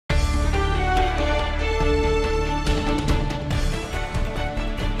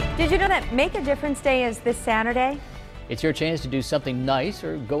Did you know that Make a Difference Day is this Saturday? It's your chance to do something nice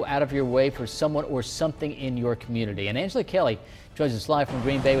or go out of your way for someone or something in your community. And Angela Kelly joins us live from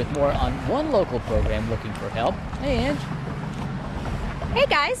Green Bay with more on one local program looking for help. Hey, Ange. Hey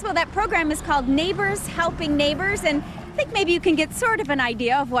guys, well, that program is called Neighbors Helping Neighbors, and I think maybe you can get sort of an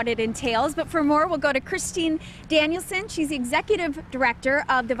idea of what it entails. But for more, we'll go to Christine Danielson. She's the Executive Director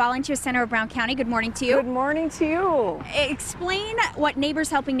of the Volunteer Center of Brown County. Good morning to you. Good morning to you. Explain what Neighbors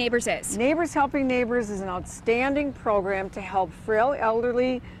Helping Neighbors is. Neighbors Helping Neighbors is an outstanding program to help frail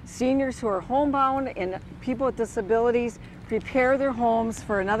elderly, seniors who are homebound, and people with disabilities prepare their homes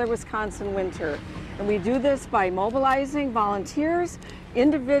for another Wisconsin winter. And we do this by mobilizing volunteers,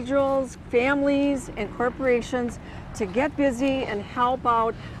 individuals, families, and corporations to get busy and help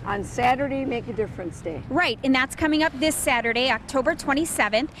out on Saturday, Make a Difference Day. Right, and that's coming up this Saturday, October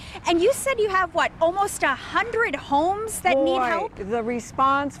 27th. And you said you have, what, almost 100 homes that need help? The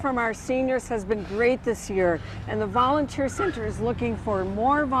response from our seniors has been great this year, and the Volunteer Center is looking for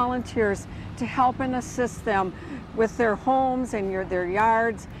more volunteers to help and assist them with their homes and their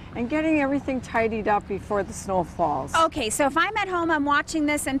yards and getting everything tidied up before the snow falls. Okay, so if I'm at home, I'm watching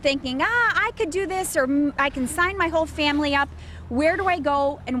this and thinking, I could do this, or I can sign my whole family up. Where do I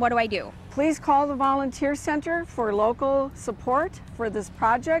go and what do I do? Please call the Volunteer Center for local support for this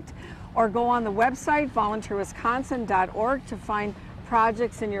project, or go on the website volunteerwisconsin.org to find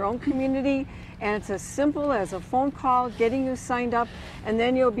projects in your own community. And it's as simple as a phone call, getting you signed up, and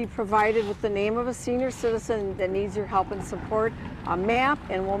then you'll be provided with the name of a senior citizen that needs your help and support, a map,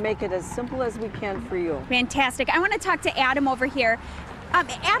 and we'll make it as simple as we can for you. Fantastic. I want to talk to Adam over here.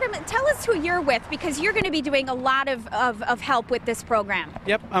 Adam, tell us who you're with, because you're going to be doing a lot of help with this program.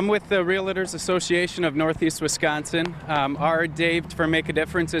 Yep, I'm with the Realtors Association of Northeast Wisconsin. Our day for Make a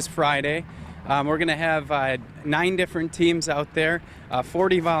Difference is Friday. We're going to have 9 different teams out there,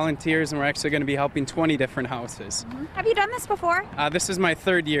 40 volunteers, and we're actually going to be helping 20 different houses. Mm-hmm. Have you done this before? This is my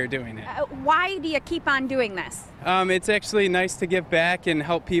 3rd year doing it. Why do you keep on doing this? It's actually nice to give back and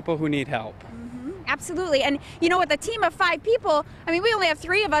help people who need help. Absolutely. And you know, with a team of 5 people, I mean, we only have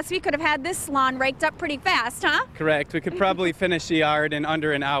 3 of us. We could have had this lawn raked up pretty fast, huh? Correct. We could probably finish the yard in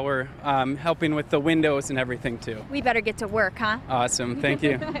under an hour, helping with the windows and everything too. We better get to work, huh? Awesome. Thank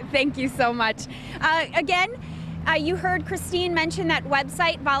you. Thank you so much. Again, you heard Christine mention that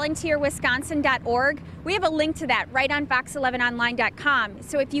website, volunteerwisconsin.org. We have a link to that right on fox11online.com.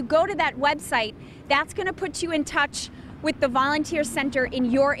 So if you go to that website, that's going to put you in touch with the volunteer center in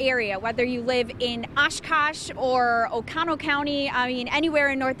your area, whether you live in Oshkosh or Oconto County, I mean, anywhere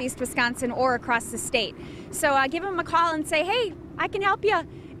in Northeast Wisconsin or across the state. So give them a call and say, hey, I can help you,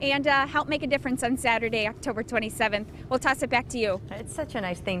 and help make a difference on Saturday, October 27th. We'll toss it back to you. It's such a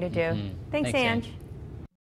nice thing to do. Mm-hmm. Thanks, Ange.